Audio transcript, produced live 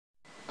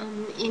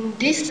In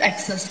this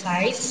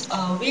exercise,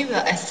 we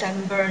will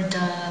assemble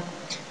the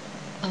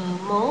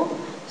mold.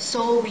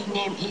 So we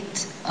name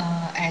it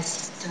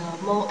as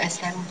the mold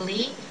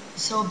assembly.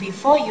 So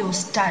before you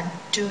start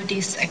do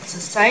this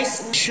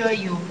exercise, make sure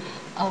you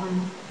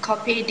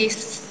copy this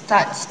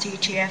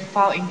start.ctf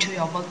file into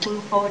your working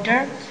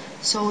folder.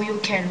 So you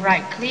can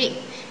right click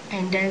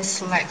and then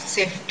select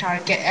Save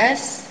Target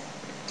As,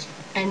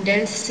 and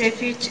then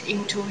save it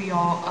into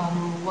your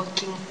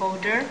working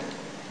folder.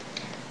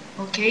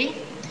 Okay.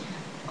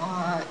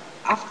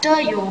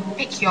 After you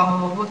pick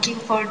your working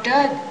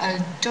folder,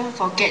 don't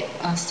forget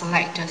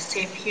select the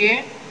save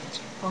here.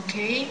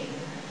 Okay,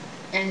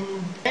 and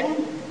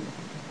then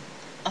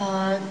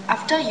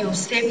after you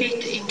save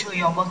it into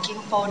your working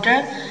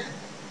folder,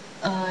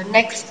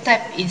 next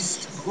step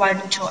is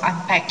want to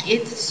unpack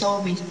it.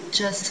 So we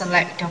just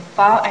select the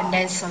file and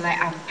then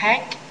select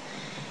unpack,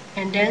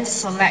 and then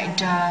select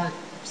the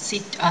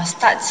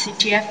start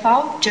CTF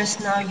file.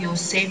 Just now you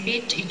save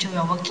it into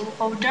your working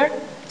folder.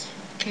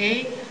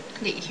 Okay,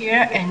 click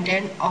here and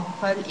then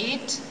open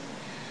it.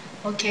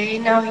 Okay,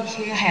 now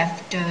here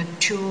have the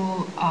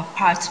two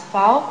parts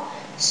file.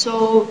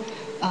 So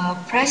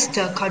press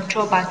the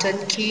control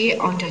button key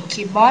on the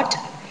keyboard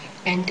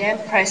and then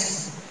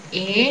press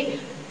A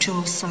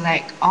to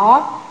select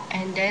all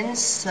and then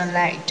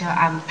select the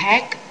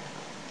unpack.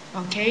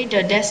 Okay,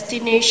 the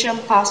destination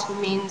path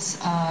means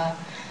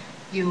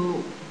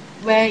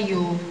where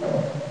you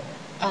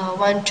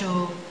want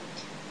to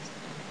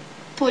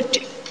put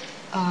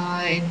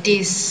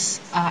this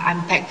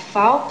unpack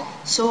file.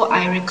 So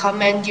I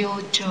recommend you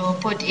to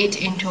put it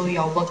into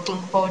your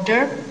working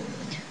folder.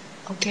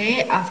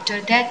 Okay, after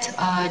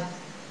that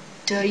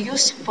the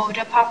use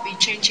folder path we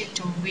change it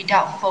to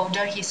without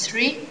folder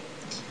history.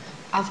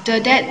 After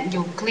that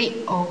you click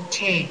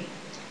OK.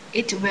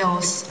 It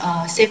will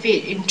save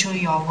it into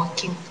your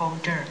working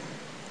folder.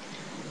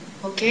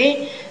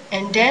 Okay,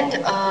 and then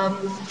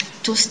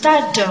to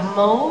start the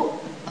mold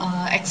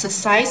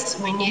exercise,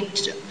 we need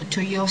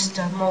to use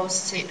the mold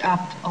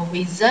setup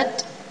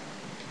wizard.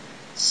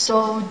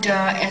 So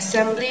the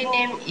assembly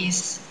name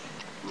is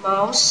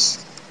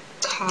mouse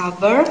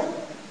cover.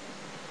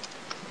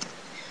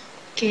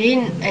 Okay,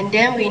 and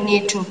then we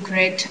need to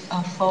create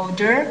a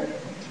folder.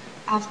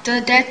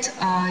 After that,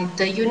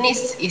 the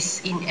units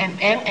is in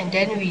mm, and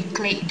then we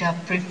click the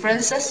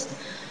preferences.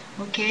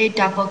 Okay,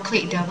 double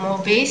click the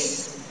mold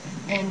base,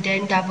 and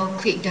then double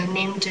click the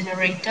name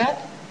generator,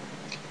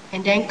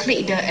 and then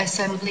click the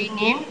assembly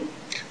name.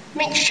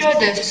 Make sure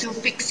the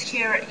suffix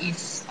here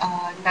is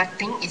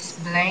nothing, is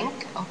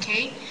blank.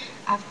 Okay,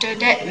 after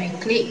that we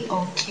click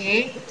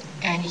OK,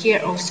 and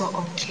here also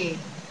OK.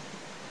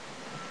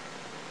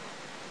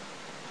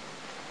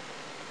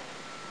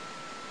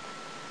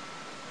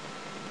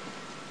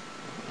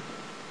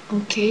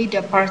 Okay,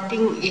 the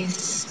parting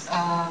is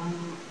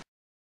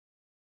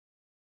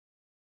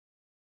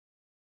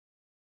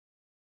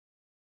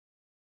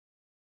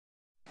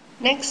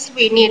next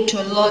we need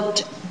to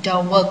load the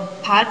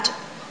work part.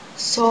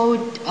 So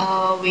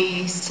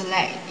we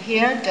select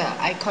here the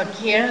icon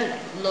here,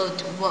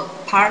 load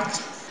work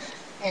parts,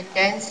 and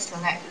then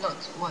select load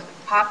work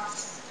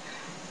parts.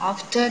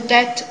 After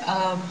that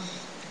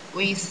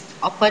we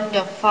open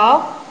the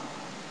file.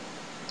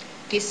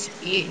 This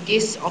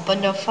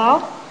open the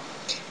file,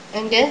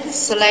 and then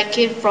select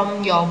it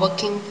from your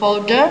working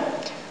folder.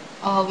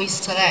 We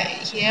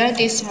select here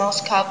this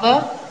mouse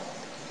cover,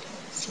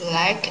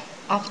 select.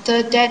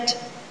 After that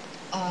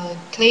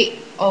click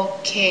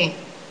OK.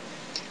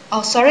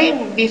 Oh sorry,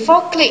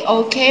 before click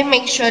OK,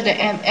 make sure the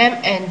mm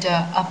and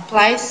the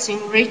apply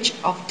swing reach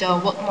of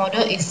the work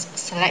model is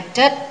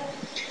selected.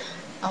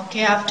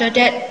 Okay, after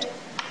that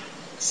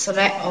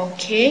select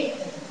OK.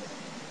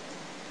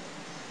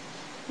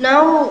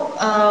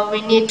 Now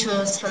we need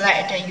to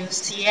select the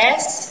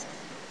UCS.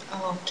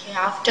 Okay,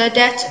 after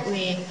that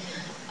we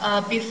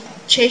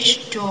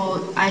change to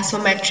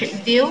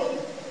isometric view,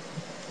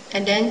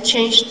 and then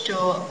change to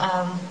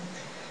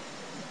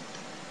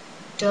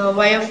the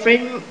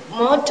wireframe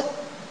mode.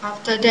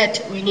 After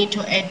that we need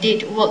to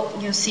edit work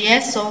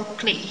UCS, so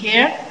click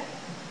here,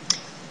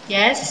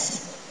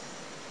 yes,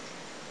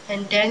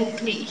 and then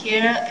click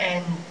here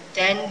and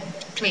then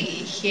click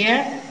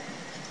here.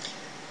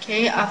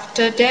 Okay,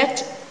 after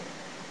that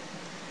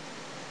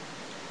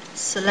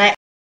select.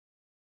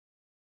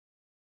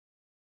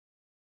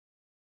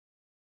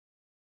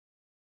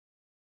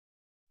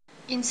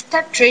 In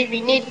step 3, we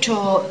need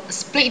to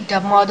split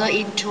the model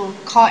into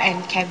core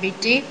and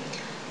cavity.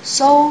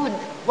 So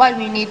what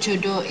we need to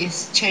do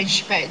is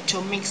change back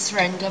to mixed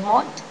render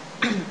mode.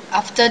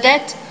 After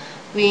that,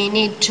 we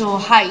need to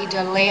hide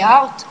the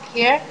layout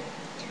here.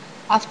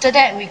 After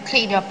that, we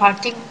click the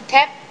parting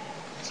tab.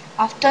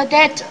 After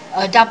that,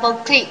 double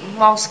click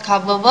mouse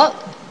cover work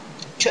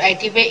to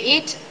activate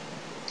it.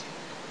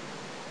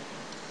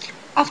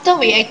 After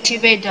we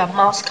activate the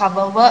mouse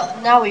cover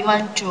work, now we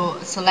want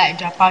to select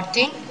the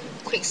parting,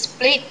 quick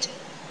split.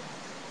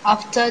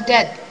 After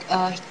that,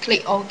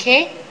 click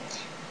OK,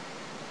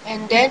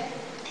 and then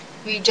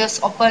we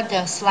just open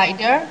the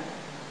slider.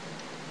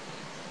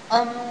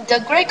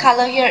 The gray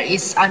color here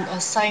is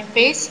unassigned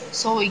face,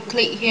 so we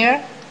click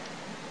here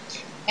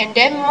and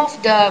then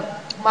move the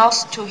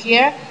mouse to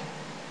here.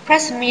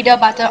 Press middle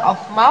button of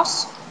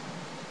mouse.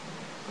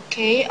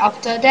 Okay,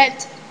 after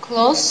that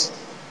close.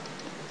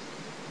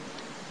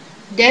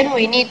 Then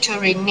we need to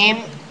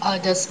rename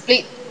the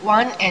split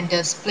 1 and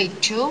the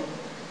split 2.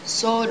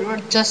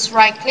 So just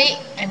right click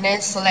and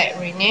then select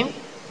rename.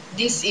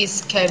 This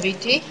is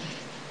cavity.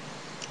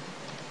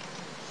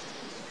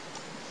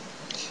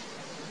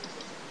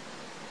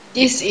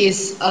 This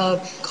is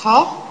a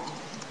core.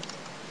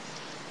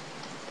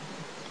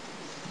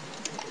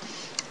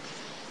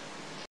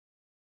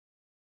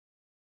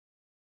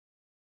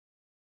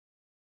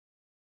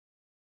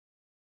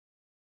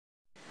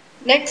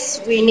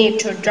 Next, we need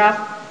to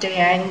draft the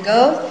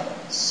angle.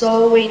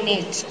 So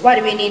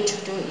what we need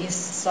to do is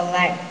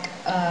select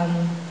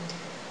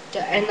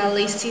the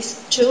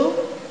analysis tool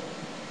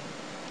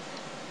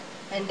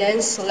and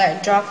then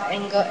select draft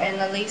angle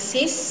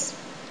analysis.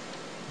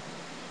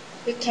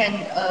 We can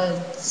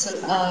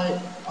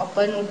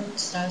open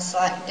the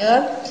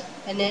slider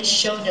and then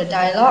show the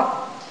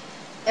dialog.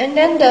 And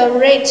then the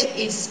rate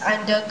is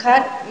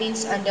undercut,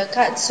 means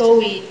undercut, so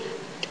we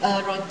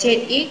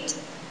rotate it.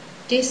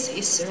 This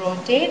is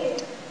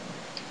rotate.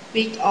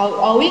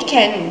 Or we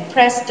can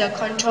press the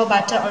control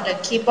button on the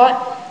keyboard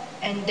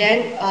and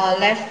then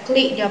left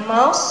click the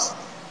mouse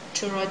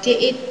to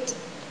rotate it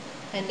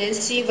and then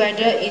see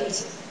whether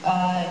it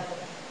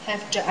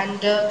have the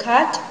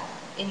undercut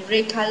in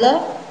red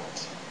color.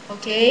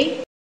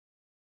 Okay.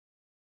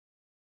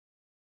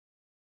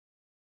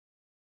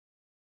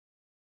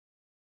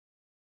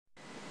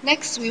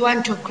 Next, we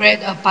want to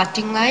create a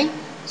parting line.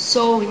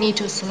 So we need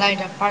to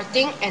select the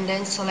parting and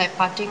then select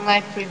parting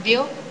line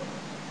preview.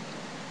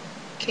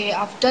 Okay,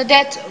 after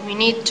that, we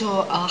need to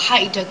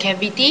hide the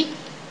cavity.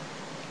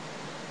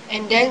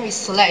 And then we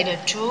select the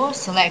tool,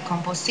 select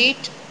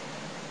composite.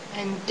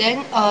 And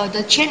then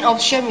the chain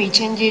option, we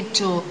change it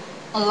to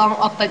along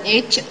open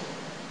edge.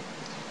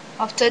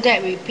 After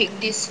that, we pick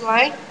this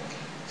line.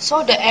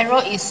 So the arrow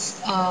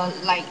is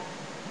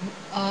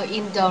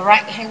in the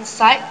right hand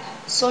side.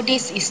 So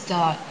this is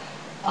the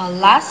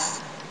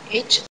last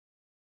edge.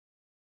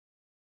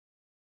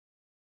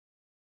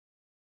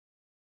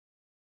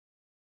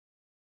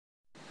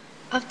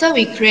 After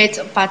we create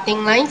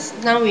parting lines,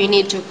 now we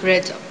need to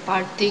create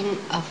parting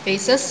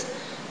faces.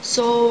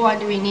 So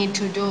what we need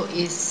to do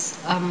is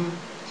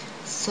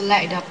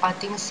select the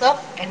parting surf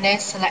and then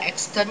select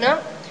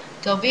external.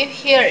 The width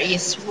here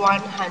is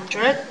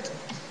 100.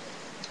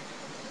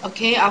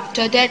 Okay,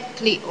 after that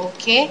click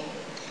OK.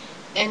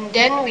 And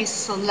then we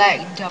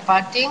select the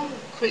parting,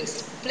 quick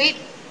split,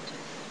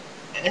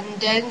 and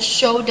then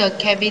show the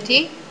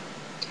cavity.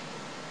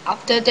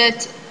 After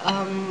that,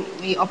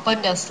 we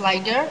open the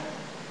slider.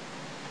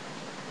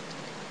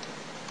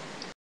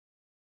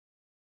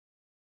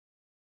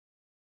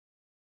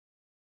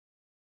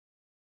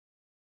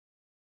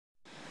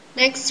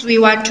 Next, we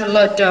want to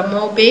load the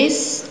mold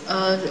base.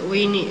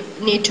 We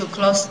need to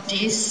close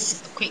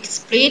this quick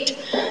split,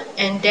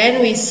 and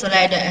then we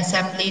select the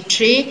assembly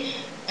tree,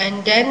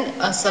 and then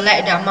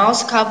select the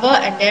mouse cover,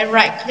 and then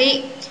right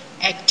click,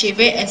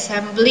 activate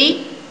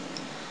assembly.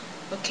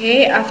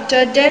 Okay,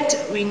 after that,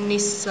 we need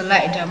to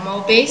select the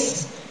mold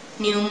base,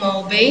 new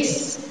mold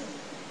base.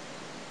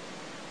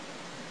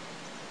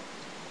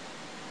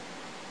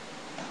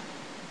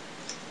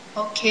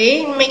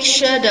 Okay, make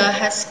sure the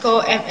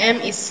Haskell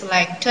MM is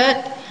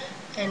selected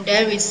and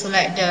then we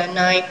select the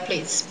 9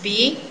 plates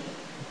B.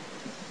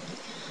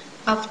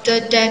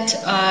 After that,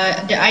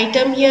 the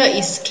item here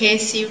is K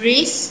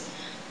series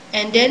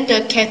and then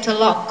the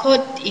catalog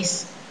code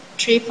is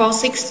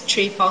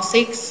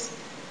 346346.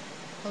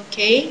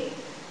 Okay.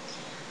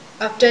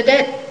 After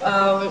that,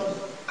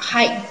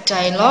 hide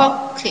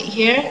dialog, click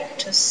here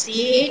to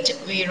see it,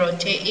 we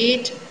rotate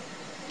it.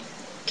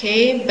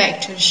 Okay,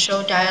 back to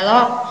show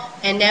dialog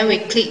and then we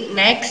click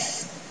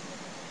next.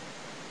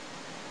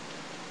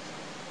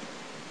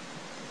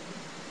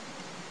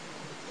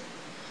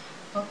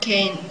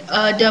 Okay,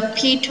 the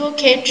P2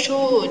 K2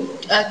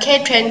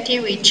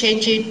 K20 we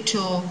change it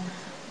to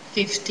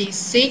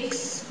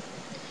 56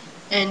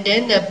 and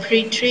then the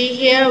P3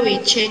 here we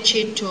change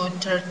it to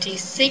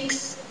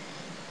 36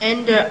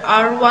 and the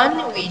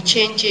R1 we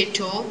change it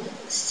to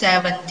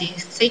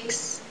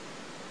 76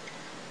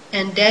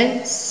 and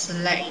then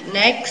select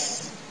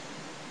next,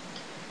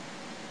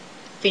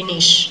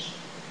 finish.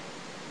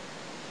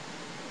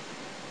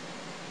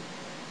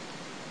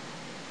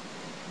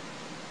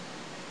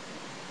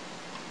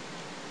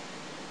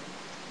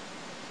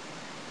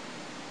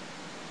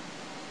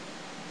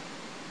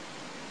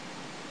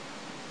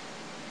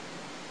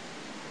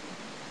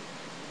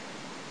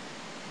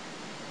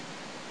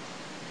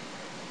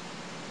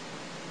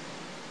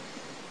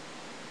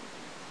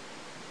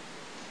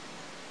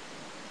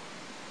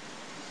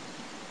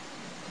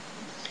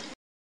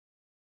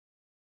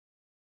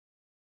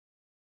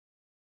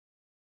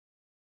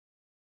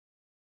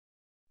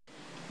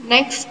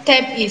 Next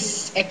step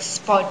is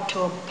export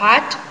to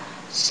path.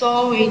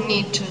 So we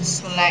need to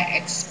select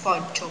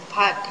export to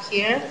part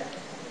here.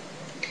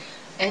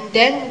 And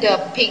then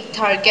the pick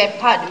target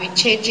part, we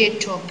change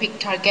it to pick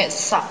target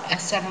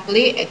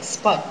sub-assembly,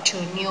 export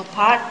to new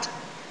part.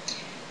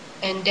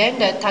 And then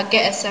the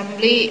target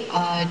assembly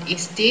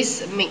is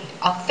this, make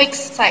a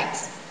fixed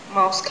size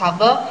mouse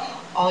cover,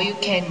 or you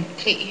can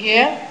click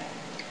here.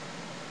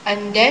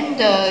 And then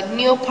the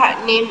new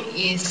part name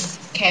is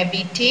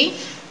cavity.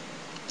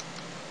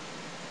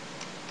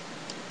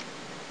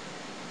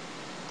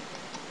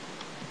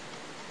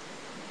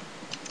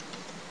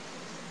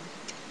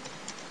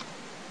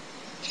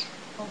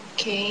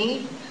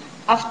 Okay.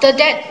 After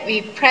that,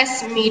 we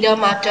press middle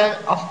button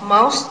of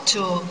mouse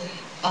to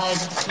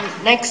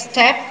next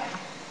step.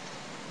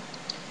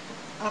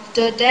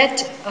 After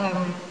that,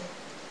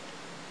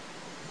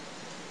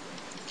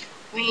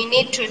 we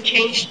need to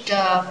change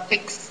the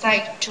fixed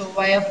site to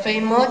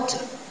wireframe mode.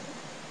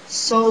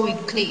 So we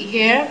click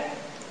here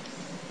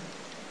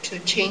to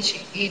change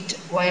it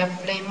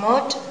wireframe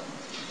mode.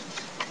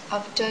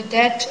 After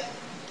that,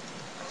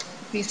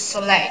 we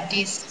select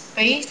this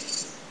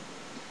space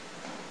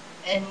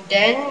and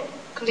then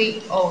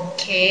click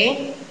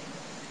OK.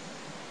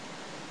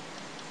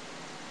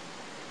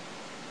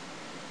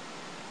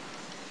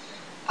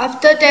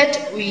 After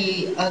that,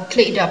 we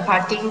click the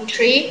parting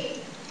tree,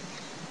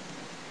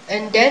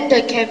 and then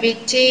the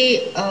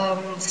cavity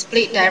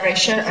split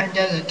direction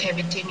under the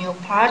cavity new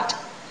part.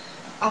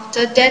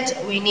 After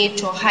that, we need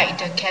to hide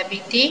the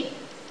cavity,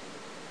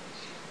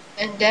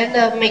 and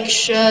then make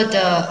sure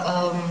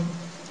the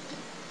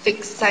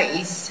fixed site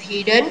is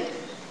hidden.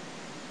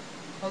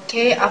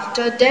 Okay,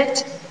 after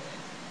that,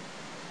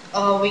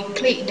 we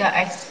click the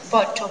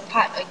export to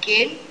part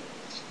again,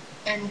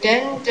 and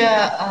then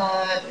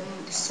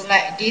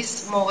select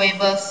this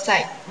movable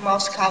side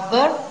mouse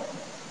cover.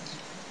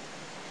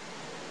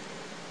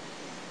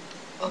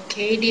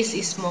 Okay, this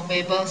is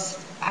movable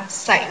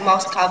side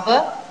mouse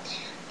cover,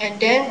 and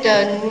then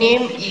the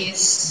name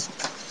is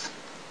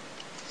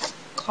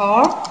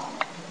core.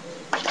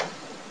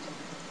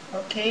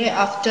 Okay,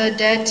 after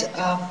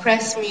that,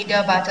 press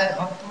middle button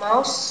of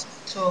mouse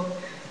to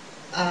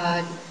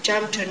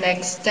jump to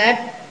next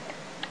step,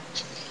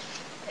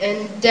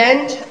 and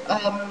then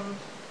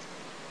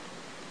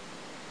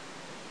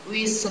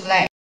we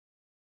select